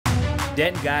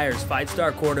Denton Guyer's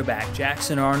five-star quarterback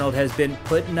Jackson Arnold has been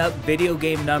putting up video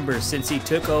game numbers since he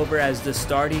took over as the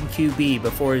starting QB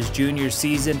before his junior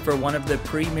season for one of the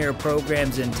premier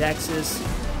programs in Texas.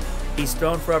 He's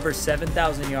thrown for over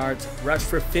 7,000 yards, rushed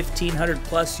for 1,500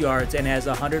 plus yards, and has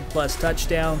 100 plus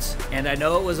touchdowns. And I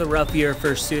know it was a rough year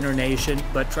for Sooner Nation,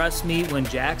 but trust me, when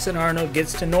Jackson Arnold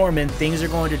gets to Norman, things are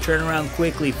going to turn around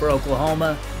quickly for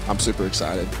Oklahoma. I'm super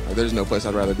excited. There's no place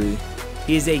I'd rather be.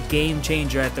 He's a game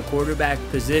changer at the quarterback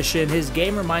position. His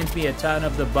game reminds me a ton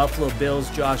of the Buffalo Bills'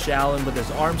 Josh Allen with his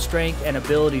arm strength and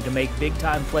ability to make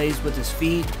big-time plays with his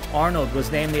feet. Arnold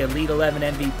was named the Elite 11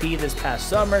 MVP this past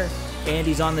summer, and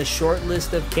he's on the short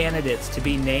list of candidates to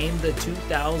be named the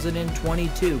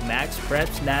 2022 Max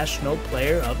Preps National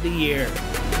Player of the Year.